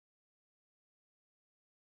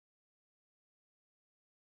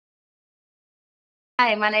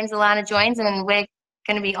Hi, my name's Alana Joins, and we're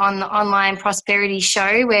going to be on the Online Prosperity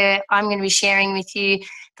Show, where I'm going to be sharing with you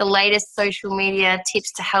the latest social media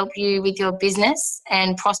tips to help you with your business,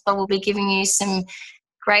 and Prosper will be giving you some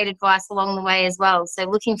great advice along the way as well. So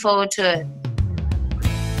looking forward to it.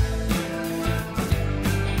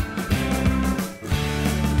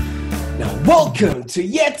 Now, welcome to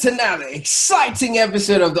yet another exciting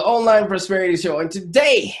episode of the Online Prosperity Show. And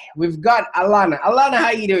today we've got Alana. Alana, how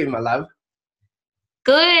are you doing, my love?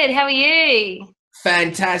 Good. How are you?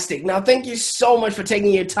 Fantastic. Now, thank you so much for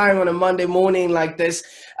taking your time on a Monday morning like this.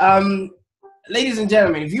 Ladies and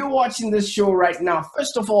gentlemen, if you're watching this show right now,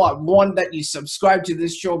 first of all, I want that you subscribe to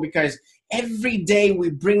this show, because every day we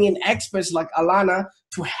bring in experts like Alana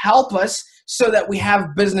to help us so that we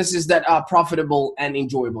have businesses that are profitable and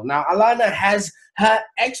enjoyable. Now, Alana has her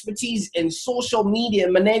expertise in social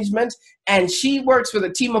media management, and she works with a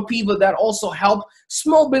team of people that also help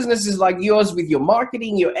small businesses like yours with your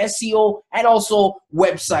marketing, your SEO, and also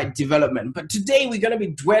website development. But today we're going to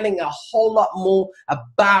be dwelling a whole lot more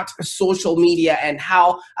about social media and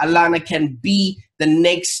how Alana can be the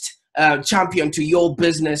next champion to your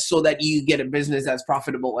business so that you get a business that's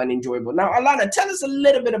profitable and enjoyable. Now, Alana, tell us a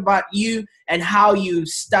little bit about you and how you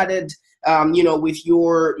started, with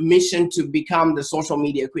your mission to become the social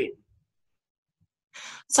media queen.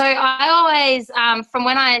 So I always, from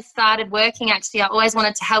when I started working, actually, I always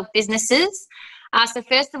wanted to help businesses. So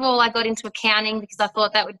first of all, I got into accounting because I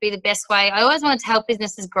thought that would be the best way. I always wanted to help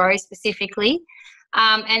businesses grow specifically.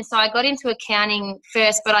 And so I got into accounting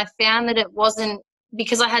first, but I found that it wasn't,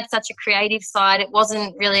 because I had such a creative side, it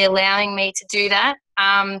wasn't really allowing me to do that.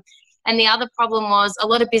 And the other problem was a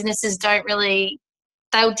lot of businesses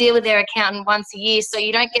they'll deal with their accountant once a year, so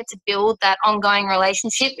you don't get to build that ongoing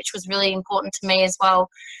relationship, which was really important to me as well.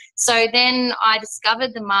 So then I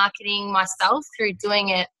discovered the marketing myself through doing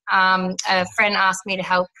it. A friend asked me to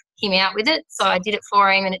help him out with it, so I did it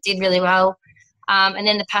for him and it did really well. And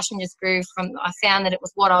then the passion just grew I found that it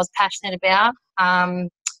was what I was passionate about. And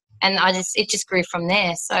it just grew from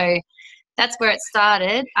there. So that's where it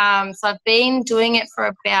started. So I've been doing it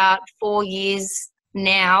for about 4 years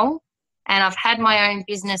now, and I've had my own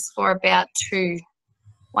business for about 1.5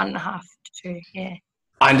 to 2, yeah.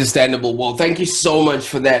 Understandable. Well, thank you so much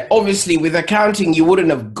for that. Obviously, with accounting, you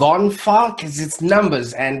wouldn't have gone far because it's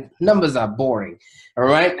numbers, and numbers are boring. All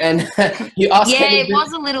right. And you asked. Yeah, it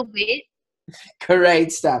was a little bit.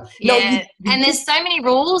 Great stuff. Yeah, and there's so many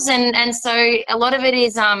rules, and so a lot of it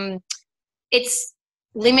is it's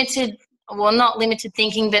limited, well, not limited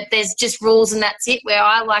thinking, but there's just rules and that's it, where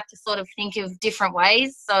I like to sort of think of different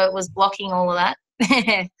ways, so it was blocking all of that.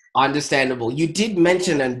 Understandable. You did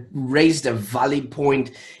mention and raised a valid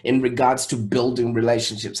point in regards to building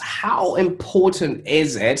relationships. How important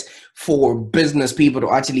is it for business people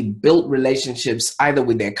to actually build relationships either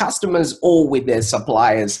with their customers or with their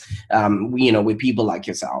suppliers, with people like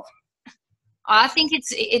yourself? I think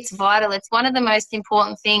it's vital. It's one of the most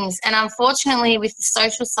important things. And unfortunately, with the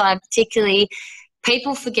social side particularly,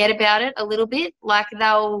 people forget about it a little bit. Like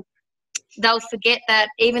they'll forget that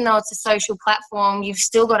even though it's a social platform, you've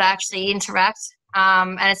still got to actually interact,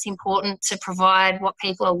 and it's important to provide what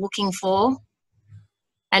people are looking for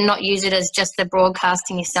and not use it as just the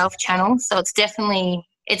broadcasting yourself channel. So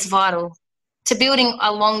it's vital to building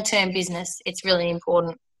a long-term business. It's really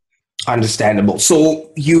important. Understandable.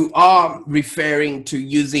 So you are referring to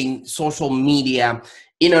using social media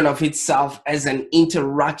in and of itself as an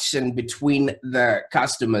interaction between the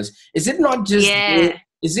customers. Is it not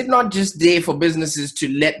just there for businesses to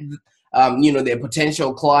let their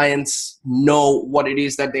potential clients know what it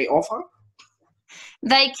is that they offer?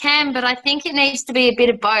 They can, but I think it needs to be a bit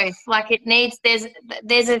of both. Like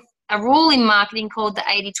there's a rule in marketing called the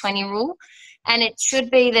 80-20 rule, and it should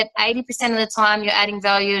be that 80% of the time you're adding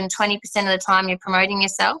value and 20% of the time you're promoting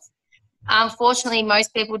yourself. Unfortunately,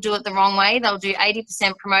 most people do it the wrong way. They'll do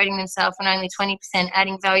 80% promoting themselves and only 20%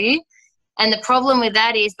 adding value. And the problem with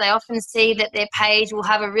that is they often see that their page will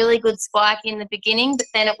have a really good spike in the beginning, but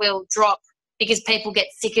then it will drop because people get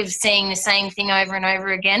sick of seeing the same thing over and over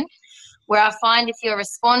again. Where I find if you're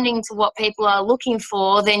responding to what people are looking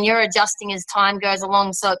for, then you're adjusting as time goes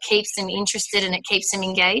along, so it keeps them interested and it keeps them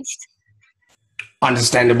engaged.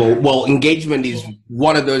 Understandable. Well, engagement is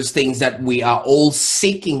one of those things that we are all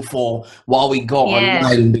seeking for while we go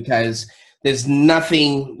online, because there's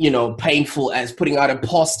nothing, painful as putting out a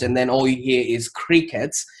post and then all you hear is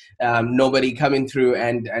crickets. Nobody coming through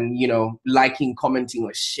and liking, commenting,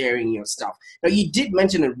 or sharing your stuff. Now, you did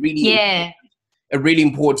mention a really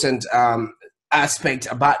important aspect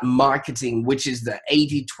about marketing, which is the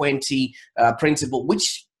 80-20 principle,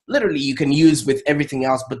 which literally you can use with everything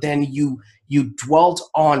else, but then you dwelt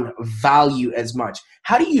on value as much.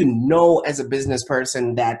 How do you know as a business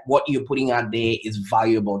person that what you're putting out there is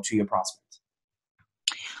valuable to your prospects?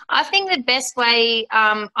 I think the best way,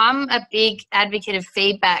 I'm a big advocate of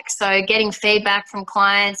feedback. So getting feedback from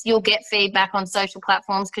clients, you'll get feedback on social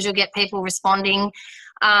platforms because you'll get people responding,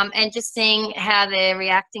 and just seeing how they're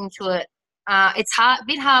reacting to it. It's a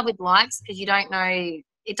bit hard with likes because you don't know,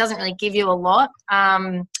 it doesn't really give you a lot.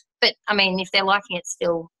 But I mean, if they're liking it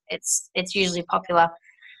still, it's usually popular.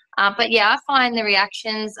 But yeah, I find the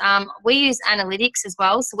reactions, we use analytics as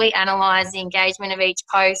well. So we analyze the engagement of each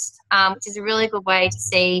post, which is a really good way to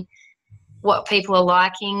see what people are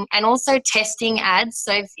liking, and also testing ads.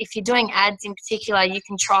 So if you're doing ads in particular, you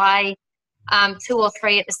can try 2 or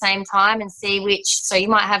 3 at the same time and see which, so you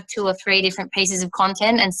might have 2 or 3 different pieces of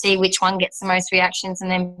content and see which one gets the most reactions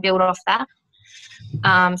and then build off that.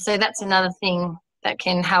 So that's another thing that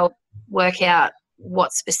can help work out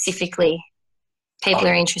what specifically people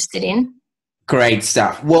are interested in. Great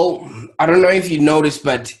stuff. Well, I don't know if you noticed,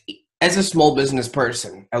 but as a small business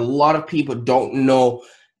person, a lot of people don't know,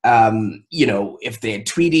 if they're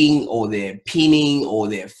tweeting or they're pinning or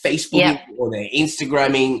they're Facebooking or they're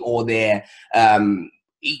Instagramming or they're,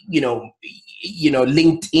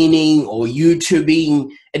 LinkedIning or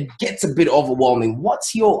YouTubing. It gets a bit overwhelming.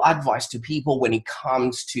 What's your advice to people when it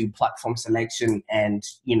comes to platform selection and,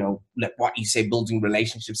 like what you say, building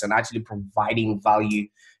relationships and actually providing value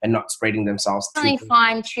and not spreading themselves too thin? I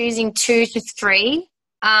find choosing 2 to 3.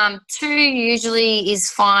 2 usually is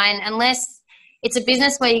fine, unless it's a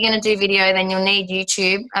business where you're going to do video, then you'll need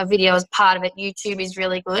YouTube. A video as part of it. YouTube is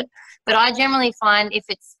really good. But I generally find if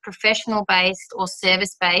it's professional based or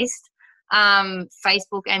service based,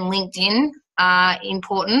 Facebook and LinkedIn are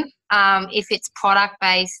important. If it's product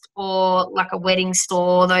based or like a wedding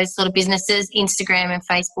store, those sort of businesses, Instagram and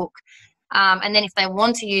Facebook. And then if they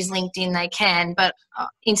want to use LinkedIn, they can. But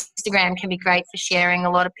Instagram can be great for sharing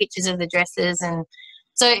a lot of pictures of the dresses, and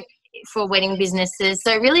so for wedding businesses.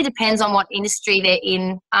 So it really depends on what industry they're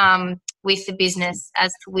in with the business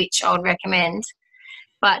as to which I would recommend.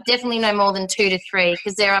 But definitely no more than 2 to 3,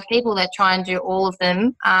 because there are people that try and do all of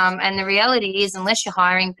them. And the reality is, unless you're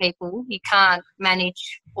hiring people, you can't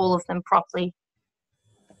manage all of them properly.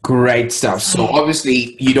 Great stuff. So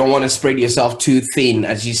obviously you don't want to spread yourself too thin,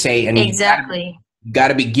 as you say, and exactly. you got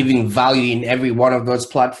to be giving value in every one of those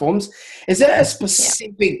platforms. Is there a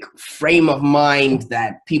specific frame of mind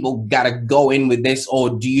that people got to go in with this,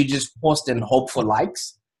 or do you just post and hope for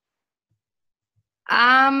likes?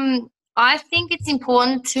 I think it's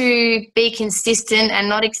important to be consistent and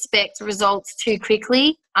not expect results too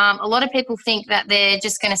quickly. A lot of people think that they're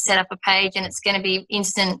just going to set up a page and it's going to be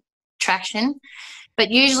instant traction.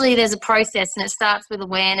 But usually there's a process, and it starts with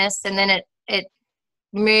awareness, and then it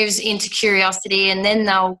moves into curiosity, and then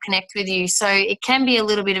they'll connect with you. So it can be a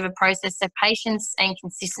little bit of a process. So patience and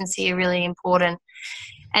consistency are really important.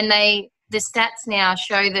 And the stats now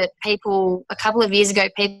show that people, a couple of years ago,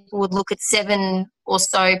 people would look at 7 or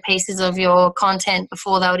so pieces of your content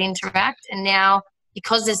before they would interact. And now,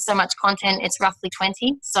 because there's so much content, it's roughly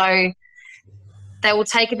 20. So they will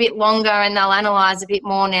take a bit longer and they'll analyze a bit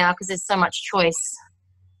more now because there's so much choice.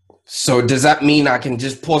 So does that mean I can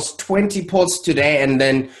just post 20 posts today and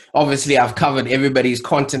then obviously I've covered everybody's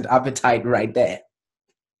content appetite right there?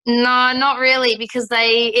 No, not really, because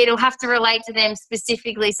it'll have to relate to them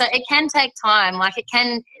specifically. So it can take time. Like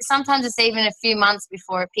sometimes it's even a few months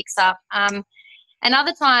before it picks up. And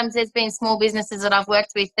other times there's been small businesses that I've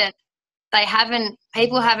worked with that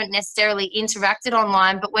people haven't necessarily interacted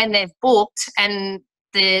online, but when they've booked and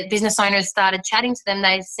the business owner has started chatting to them,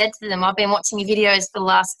 they said to them, I've been watching your videos for the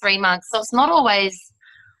last 3 months. So it's not always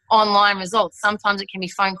online results. Sometimes it can be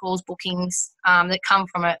phone calls, bookings that come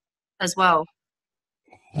from it as well.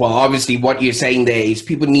 Well, obviously what you're saying there is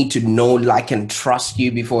people need to know, like, and trust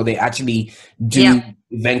you before they actually do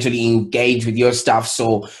eventually engage with your stuff.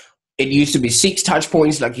 So it used to be 6 touch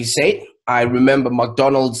points, like you said. I remember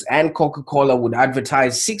McDonald's and Coca-Cola would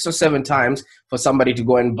advertise 6 or 7 times for somebody to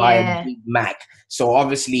go and buy a Big Mac. So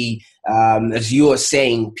obviously, as you are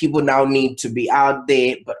saying, people now need to be out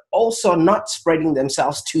there, but also not spreading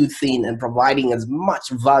themselves too thin and providing as much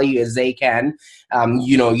value as they can,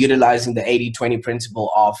 utilizing the 80-20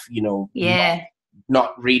 principle of,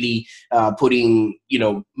 not really putting,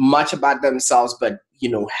 much about themselves, but,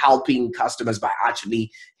 helping customers by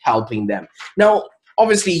actually helping them. Now,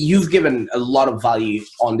 obviously, you've given a lot of value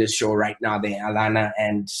on this show right now there, Alana,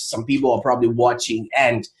 and some people are probably watching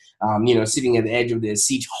and, sitting at the edge of their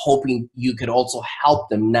seat, hoping you could also help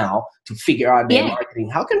them now to figure out their marketing.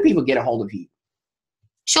 How can people get a hold of you?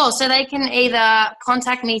 Sure. So they can either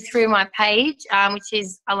contact me through my page, which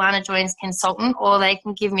is Alana Joins Consultant, or they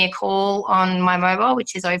can give me a call on my mobile,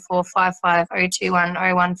 which is 0455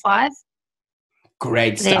 021 015.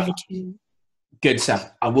 Great stuff. Good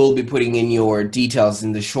stuff. I will be putting in your details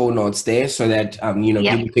in the show notes there so that,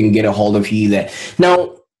 people can get a hold of you there.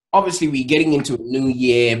 Now, obviously, we're getting into a new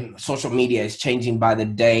year. Social media is changing by the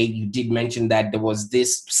day. You did mention that there was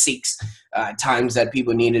this 6 times that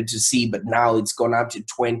people needed to see, but now it's gone up to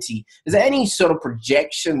 20. Is there any sort of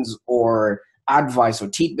projections or advice or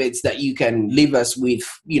tidbits that you can leave us with,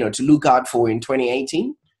 to look out for in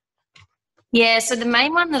 2018? Yeah, so the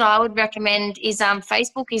main one that I would recommend is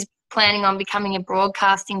Facebook is planning on becoming a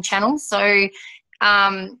broadcasting channel. So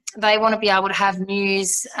they want to be able to have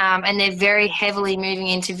news, and they're very heavily moving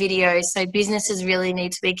into video. So businesses really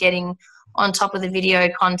need to be getting on top of the video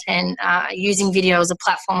content, using video as a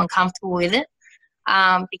platform and comfortable with it,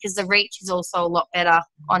 because the reach is also a lot better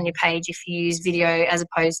on your page if you use video as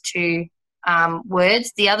opposed to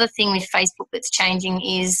words. The other thing with Facebook that's changing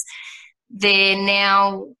is they're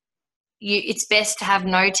now it's best to have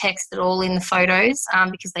no text at all in the photos,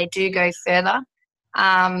 because they do go further.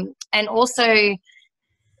 And also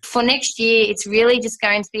for next year, it's really just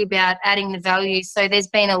going to be about adding the value. So there's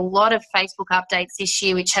been a lot of Facebook updates this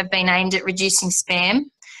year which have been aimed at reducing spam.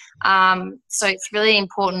 So it's really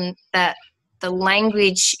important that the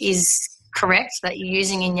language is correct that you're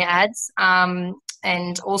using in your ads,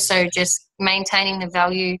 and also just maintaining the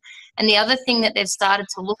value. And the other thing that they've started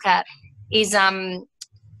to look at is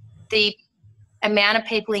the amount of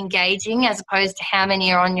people engaging as opposed to how many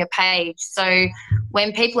are on your page. So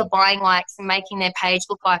when people are buying likes and making their page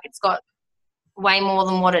look like it's got way more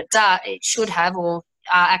than what it should have, or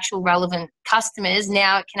actual relevant customers,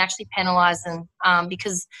 now it can actually penalise them,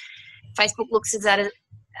 because Facebook looks at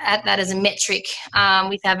that as a metric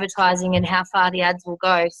with advertising and how far the ads will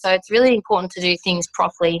go. So it's really important to do things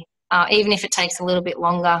properly, even if it takes a little bit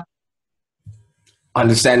longer.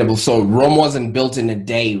 Understandable. So Rome wasn't built in a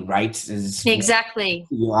day, right? Exactly.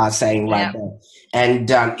 You are saying right there. And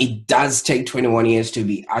it does take 21 years to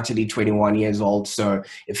be actually 21 years old. So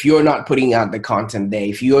if you're not putting out the content there,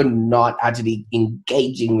 if you're not actually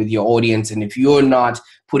engaging with your audience, and if you're not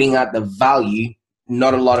putting out the value,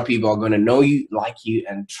 not a lot of people are going to know you, like you,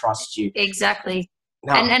 and trust you. Exactly.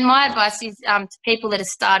 Now, and my advice is to people that are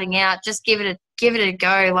starting out, just give it a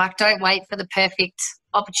go. Like, don't wait for the perfect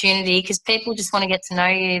opportunity, because people just want to get to know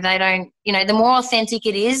you. They don't, the more authentic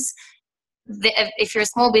it is, if you're a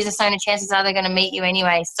small business owner, chances are they're going to meet you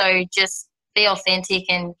anyway. So just be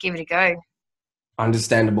authentic and give it a go.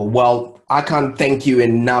 Understandable. Well, I can't thank you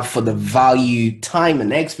enough for the value, time,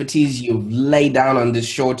 and expertise you've laid down on this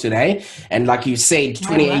show today. And like you said,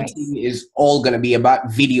 2018 is all going to be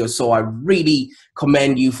about video. So I really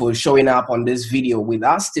commend you for showing up on this video with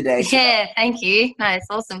us today. Yeah, thank you. No, it's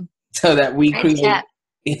awesome. So that we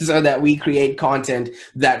create content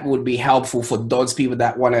that would be helpful for those people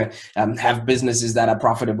that want to have businesses that are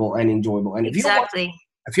profitable and enjoyable. And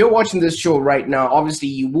if you're watching this show right now, obviously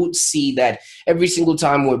you would see that every single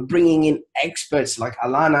time we're bringing in experts like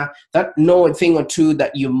Alana that know a thing or two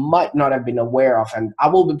that you might not have been aware of. And I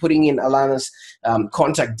will be putting in Alana's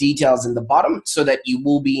contact details in the bottom so that you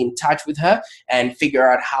will be in touch with her and figure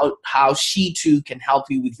out how she too can help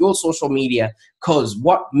you with your social media, because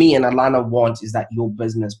what me and Alana want is that your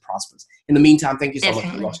business prospers. In the meantime, thank you so much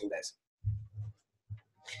for watching this.